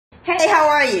Hey, how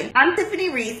are you? I'm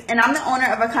Tiffany Reese, and I'm the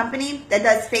owner of a company that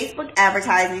does Facebook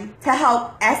advertising to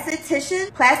help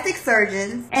estheticians, plastic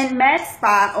surgeons, and med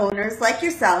spa owners like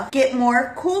yourself get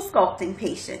more cool sculpting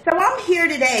patients. So I'm here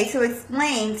today to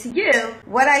explain to you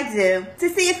what I do to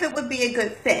see if it would be a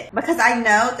good fit, because I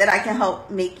know that I can help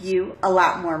make you a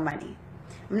lot more money.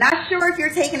 I'm not sure if you're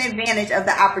taking advantage of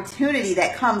the opportunity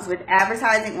that comes with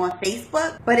advertising on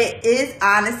Facebook, but it is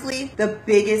honestly the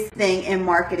biggest thing in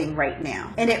marketing right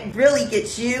now. And it really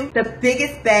gets you the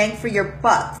biggest bang for your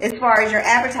buck as far as your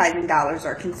advertising dollars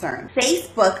are concerned.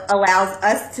 Facebook allows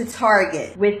us to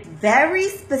target with very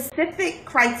specific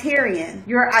criterion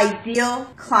your ideal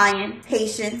clients,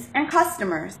 patients, and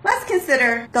customers. Let's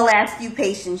consider the last few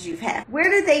patients you've had. Where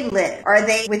do they live? Are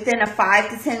they within a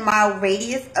 5 to 10 mile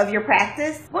radius of your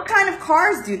practice? What kind of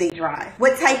cars do they drive?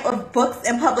 What type of books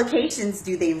and publications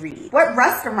do they read? What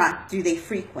restaurants do they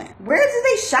frequent? Where do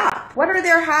they shop? What are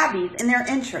their hobbies and their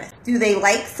interests? Do they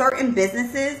like certain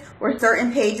businesses or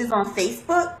certain pages on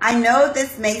Facebook? I know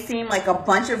this may seem like a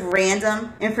bunch of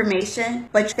random information,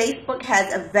 but Facebook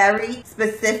has a very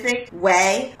specific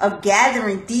way of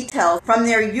gathering details from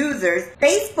their users.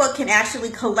 Facebook can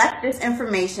actually collect this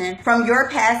information from your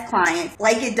past clients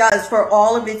like it does for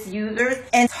all of its users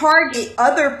and target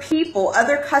other people,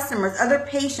 other customers, other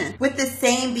patients with the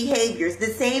same behaviors, the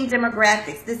same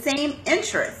demographics, the same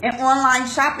interests and online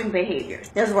shopping behaviors.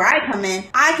 There's where I come in.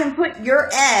 I can put your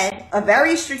ad, a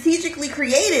very strategically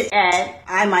created ad,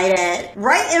 I might add,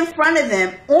 right in front of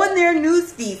them on their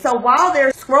news feed. So while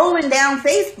they're scrolling down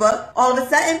Facebook, all of a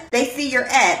sudden they see your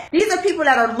ad. These are people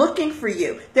that are looking for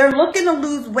you. They're looking to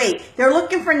lose weight. They're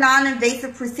looking for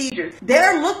non-invasive procedures.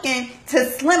 They're looking to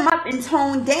slim up and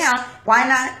tone down. Why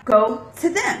not go to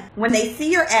them? When they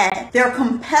see your ad, they're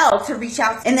compelled to reach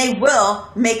out and they will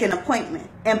make an appointment.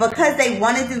 And because they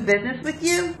want to do business with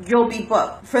you, you'll be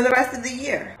booked for the rest of the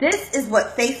year. This is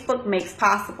what Facebook makes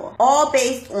possible, all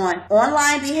based on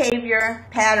online behavior,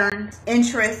 patterns,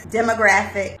 interests,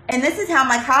 demographic. And this is how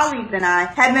my colleagues and I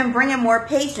have been bringing more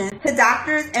patients to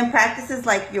doctors and practices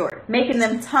like yours, making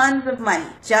them tons of money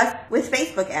just with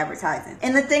Facebook advertising.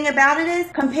 And the thing about it is,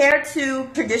 compared to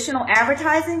traditional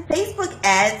advertising, Facebook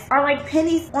ads are like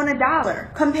pennies on a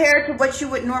dollar compared to what you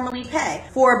would normally pay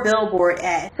for a billboard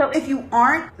ad. So if you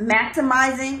aren't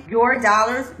maximizing your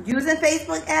dollars using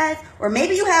Facebook ads, or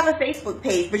maybe you have a Facebook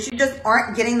page but you just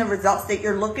aren't getting the results that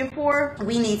you're looking for,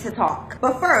 we need to talk.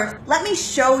 But first, let me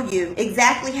show you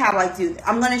exactly how I do this.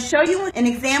 I'm going to show you an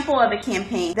example of a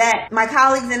campaign that my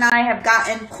colleagues and I have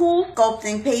gotten cool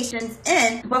sculpting patients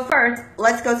in. But first,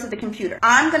 let's go to the computer.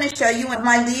 I'm going to show you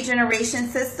my lead generation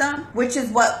system, which is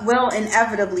what will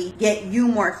inevitably get you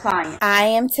more clients. I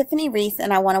am Tiffany Reese,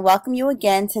 and I want to welcome you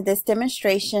again to this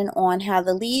demonstration on how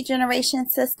the lead generation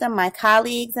system my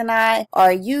colleagues and I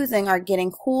are using are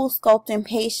getting cool sculpting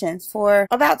patients for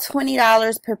about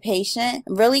 $20 per patient.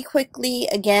 Really quickly,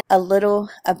 again, a little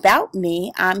about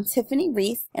me. I'm Tiffany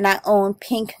Reese, and I own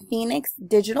Pink Phoenix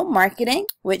Digital Marketing,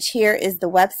 which here is the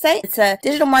website. It's a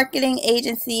digital marketing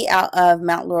agency out of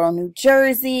Mount Laurel, New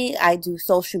Jersey. I do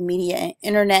social media and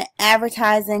internet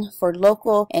advertising for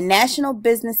local and national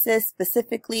businesses,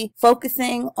 specifically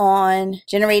focusing on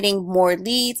generating more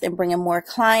leads and bringing more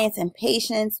clients and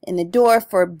patients in the door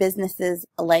for businesses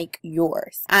like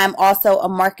yours. I'm also a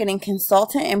marketing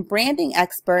consultant and branding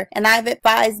expert, and I've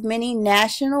advised many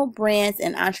national brands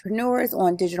and entrepreneurs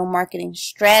on digital marketing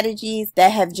strategies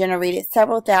that have generated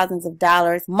several thousands of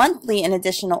dollars monthly in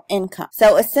additional income.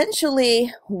 So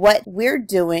essentially what we're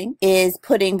doing is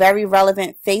putting very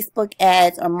relevant Facebook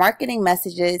ads or marketing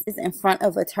messages in front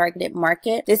of a targeted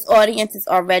market. This audience is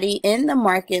already in the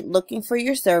market looking for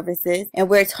your services, and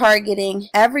we're targeting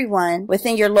everyone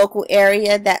within your local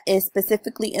area that is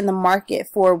specifically in the market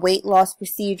for weight loss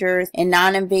procedures and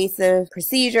non-invasive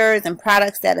procedures and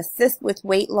products that assist with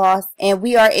weight loss. And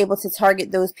we are able to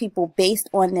target those people based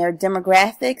on their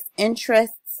demographics,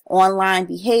 interests, online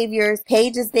behaviors,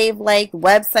 pages they've liked,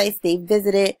 websites they've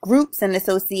visited, groups and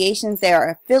associations they are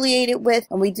affiliated with.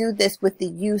 And we do this with the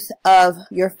use of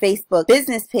your Facebook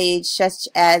business page, such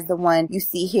as the one you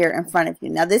see here in front of you.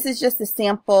 Now, this is just a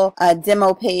sample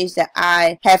demo page that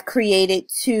I have created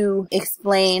to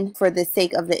explain for the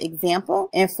sake of the example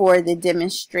and for the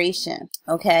demonstration.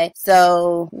 Okay,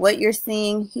 so what you're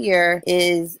seeing here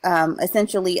is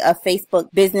essentially a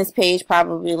Facebook business page,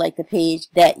 probably like the page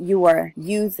that you are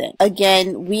using. consistent.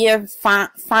 Again, we are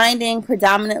finding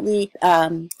predominantly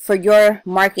for your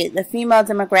market, the female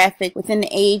demographic within the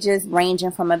ages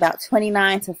ranging from about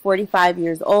 29 to 45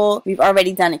 years old. We've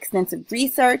already done extensive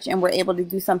research and we're able to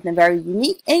do something very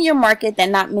unique in your market that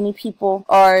not many people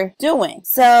are doing.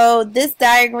 So this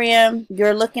diagram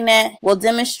you're looking at will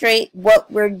demonstrate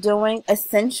what we're doing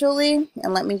essentially.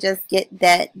 And let me just get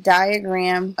that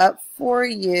diagram up for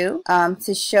you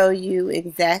to show you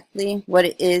exactly what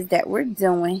it is that we're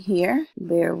doing here.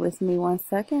 Bear with me one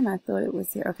second. I thought it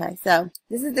was here. Okay, so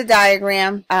this is the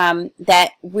diagram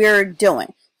that we're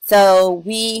doing. So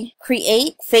we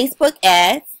create Facebook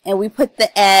ads and we put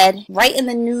the ad right in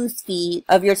the news feed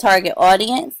of your target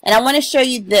audience. And I want to show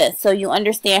you this so you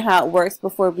understand how it works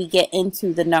before we get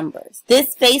into the numbers.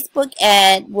 This Facebook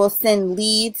ad will send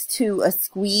leads to a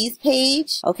squeeze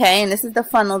page. Okay, and this is the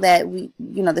funnel that we,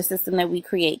 the system that we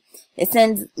create. It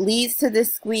sends leads to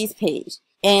this squeeze page.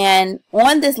 And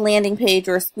on this landing page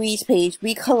or squeeze page,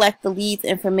 we collect the leads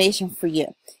information for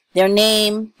you. Their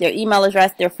name, their email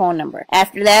address, their phone number.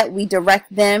 After that, we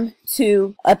direct them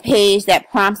to a page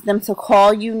that prompts them to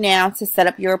call you now to set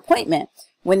up your appointment.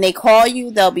 When they call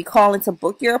you, they'll be calling to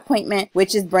book your appointment,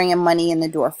 which is bringing money in the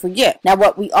door for you. Now,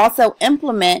 what we also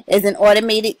implement is an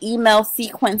automated email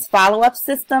sequence follow-up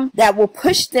system that will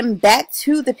push them back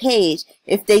to the page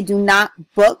if they do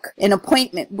not book an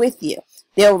appointment with you.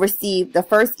 They'll receive the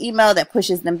first email that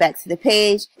pushes them back to the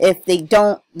page. If they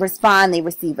don't respond, they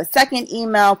receive a second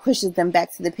email, pushes them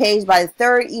back to the page. By the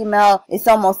third email, it's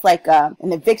almost like an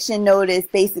eviction notice,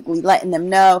 basically letting them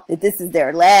know that this is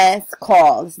their last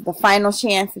call. This is the final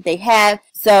chance that they have.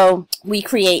 So we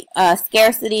create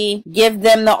scarcity, give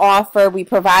them the offer, we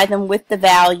provide them with the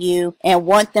value, and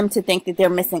want them to think that they're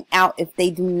missing out if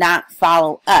they do not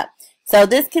follow up. So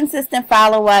this consistent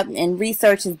follow-up and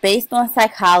research is based on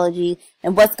psychology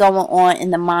and what's going on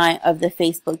in the mind of the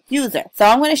Facebook user. So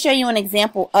I'm going to show you an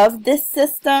example of this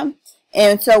system.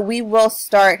 And so we will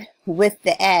start with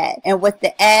the ad. And what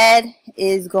the ad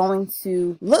is going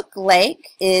to look like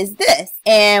is this.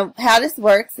 And how this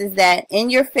works is that in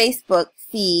your Facebook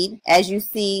feed, as you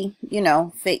see,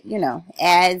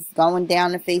 ads going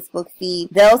down the Facebook feed,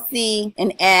 they'll see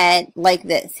an ad like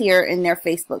this here in their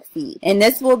Facebook feed. And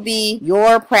this will be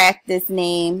your practice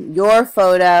name, your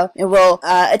photo. It will,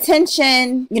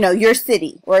 attention, your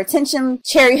city, or attention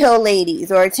Cherry Hill ladies,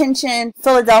 or attention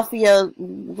Philadelphia,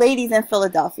 ladies in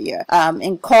Philadelphia,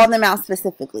 and call them out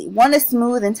specifically. Want a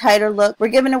smooth and tighter look? We're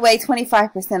giving away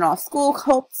 25% off cool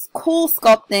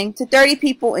sculpting to 30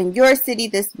 people in your city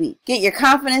this week. Get your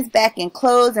confidence back in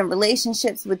clothes and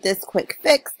relationships with this quick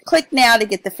fix. Click now to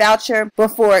get the voucher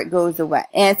before it goes away.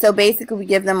 And so basically we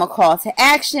give them a call to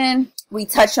action. We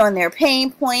touch on their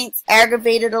pain points,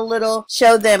 aggravate it a little,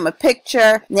 show them a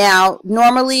picture. Now,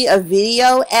 normally a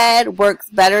video ad works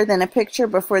better than a picture,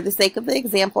 but for the sake of the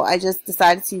example, I just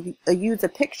decided to use a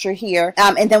picture here.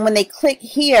 And then when they click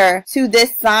here to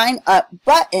this sign up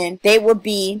button, they will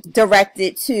be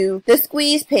directed to the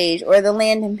squeeze page or the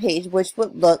landing page, which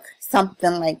would look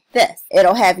something like this.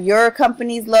 It'll have your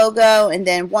company's logo, and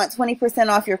then want 20%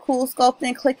 off your cool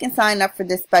sculpting? Click and sign up for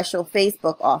this special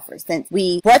Facebook offer. Since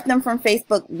we brought them from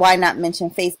Facebook, why not mention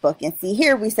Facebook? And see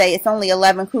here we say it's only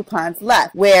 11 coupons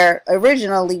left, where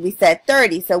originally we said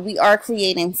 30. So we are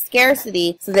creating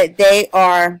scarcity so that they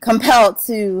are compelled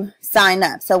to sign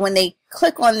up. So when they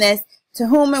click on this, to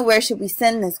whom and where should we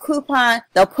send this coupon?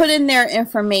 They'll put in their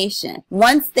information.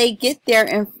 Once we get their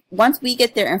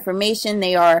information,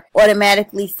 they are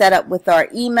automatically set up with our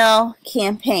email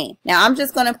campaign. Now I'm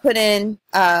just going to put in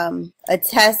a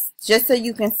test just so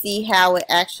you can see how it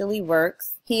actually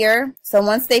works here. So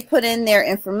once they put in their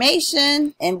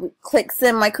information and click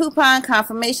send my coupon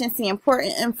confirmation, see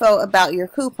important info about your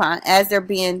coupon as they're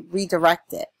being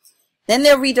redirected. Then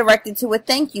they're redirected to a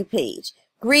thank you page.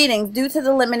 Greetings. Due to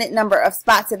the limited number of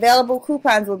spots available,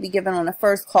 coupons will be given on a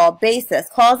first call basis.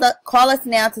 Call us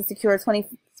now to secure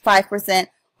 25%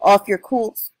 off your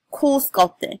cool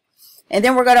sculpting. And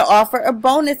then we're going to offer a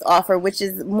bonus offer, which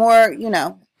is more,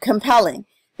 compelling.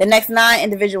 The next 9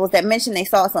 individuals that mention they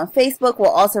saw us on Facebook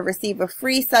will also receive a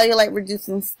free cellulite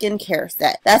reducing skincare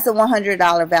set. That's a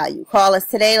 $100 value. Call us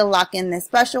today to lock in this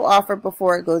special offer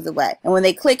before it goes away. And when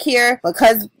they click here,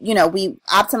 because, we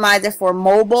optimize it for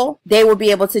mobile, they will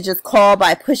be able to just call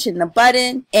by pushing the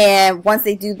button. And once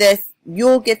they do this,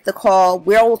 you'll get the call.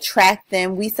 We'll track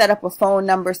them. We set up a phone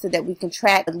number so that we can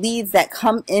track the leads that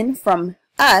come in from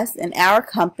us and our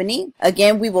company.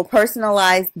 Again, we will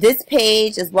personalize this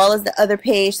page as well as the other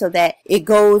page so that it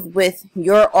goes with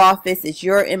your office. It's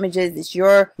your images, it's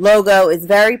your logo. It's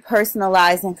very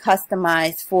personalized and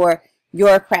customized for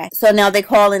your practice. So now they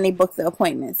call and they book the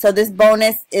appointment. So this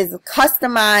bonus is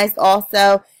customized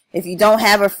also. If you don't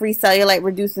have a free cellulite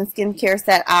reducing skincare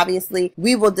set, obviously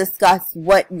we will discuss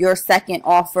what your second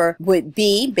offer would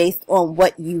be based on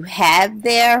what you have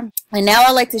there. And now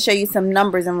I'd like to show you some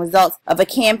numbers and results of a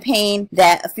campaign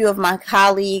that a few of my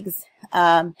colleagues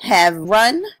have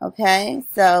run. Okay,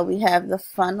 so we have the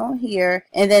funnel here,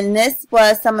 and then this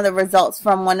was some of the results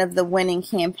from one of the winning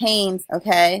campaigns.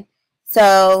 Okay,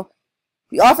 so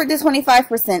we offered the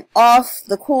 25% off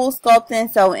the Cool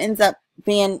Sculpting, so it ends up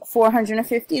being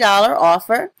 $450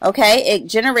 offer. Okay, it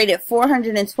generated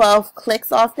 412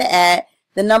 clicks off the ad.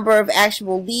 The number of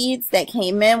actual leads that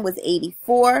came in was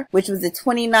 84, which was a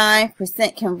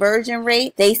 29% conversion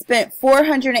rate. They spent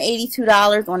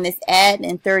 $482 on this ad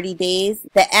in 30 days.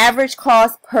 The average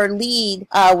cost per lead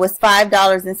was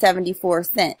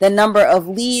 $5.74. The number of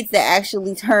leads that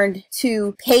actually turned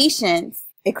to patients,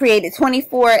 it created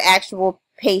 24 actual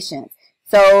patients.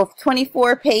 So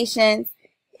 24 patients,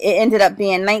 it ended up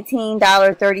being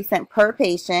 $19.30 per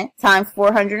patient times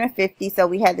 450. So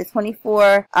we had the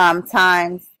 24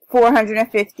 times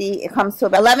 450. It comes to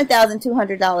about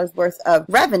 $11,200 worth of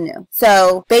revenue.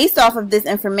 So based off of this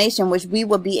information, which we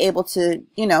will be able to,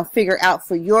 figure out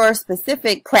for your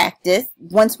specific practice,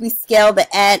 once we scale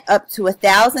the ad up to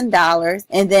 $1,000,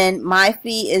 and then my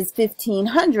fee is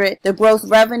 $1,500, the gross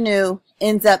revenue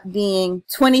ends up being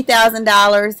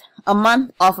 $20,000 a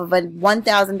month off of a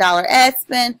 $1,000 ad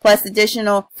spend plus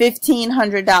additional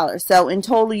 $1,500. So in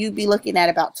total, you'd be looking at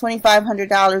about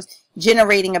 $2,500,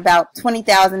 generating about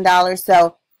 $20,000.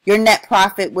 So your net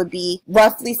profit would be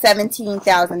roughly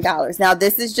 $17,000. Now,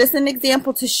 this is just an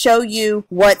example to show you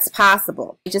what's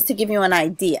possible, just to give you an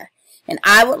idea. And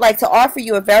I would like to offer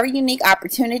you a very unique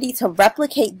opportunity to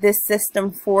replicate this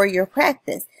system for your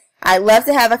practice. I'd love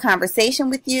to have a conversation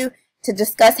with you to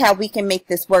discuss how we can make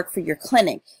this work for your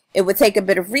clinic. It would take a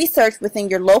bit of research within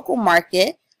your local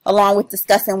market, along with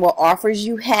discussing what offers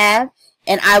you have,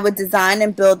 and I would design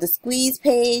and build the squeeze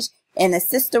page and a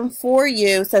system for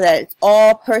you so that it's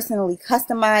all personally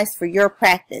customized for your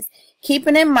practice.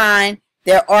 Keeping in mind,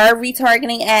 there are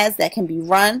retargeting ads that can be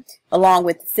run along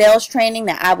with sales training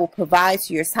that I will provide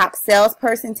to your top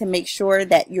salesperson to make sure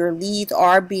that your leads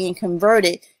are being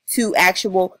converted to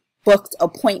actual booked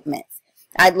appointments.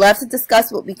 I'd love to discuss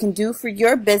what we can do for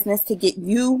your business to get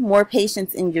you more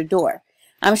patients in your door.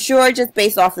 I'm sure just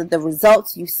based off of the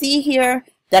results you see here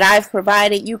that I've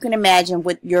provided, you can imagine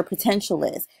what your potential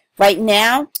is. Right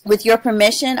now, with your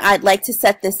permission, I'd like to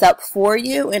set this up for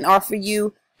you and offer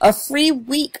you a free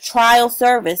week trial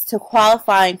service to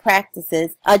qualifying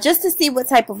practices just to see what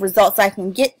type of results I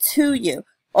can get to you.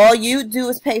 All you do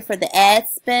is pay for the ad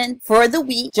spend for the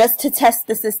week just to test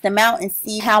the system out and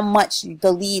see how much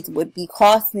the leads would be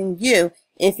costing you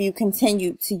if you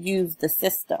continue to use the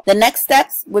system. The next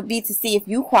steps would be to see if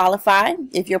you qualify,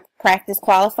 if your practice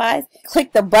qualifies.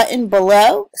 Click the button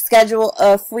below, schedule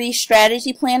a free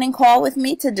strategy planning call with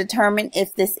me to determine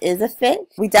if this is a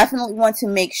fit. We definitely want to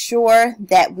make sure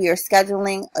that we are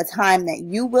scheduling a time that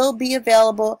you will be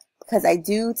available, because I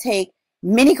do take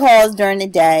many calls during the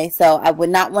day, so I would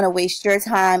not want to waste your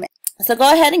time. So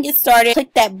go ahead and get started.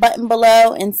 Click that button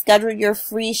below and schedule your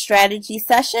free strategy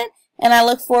session, and I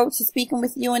look forward to speaking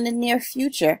with you in the near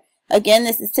future. Again,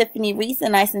 this is Tiffany Reese,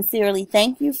 and I sincerely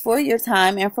thank you for your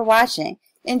time and for watching.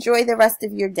 Enjoy the rest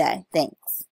of your day.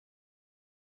 Thanks.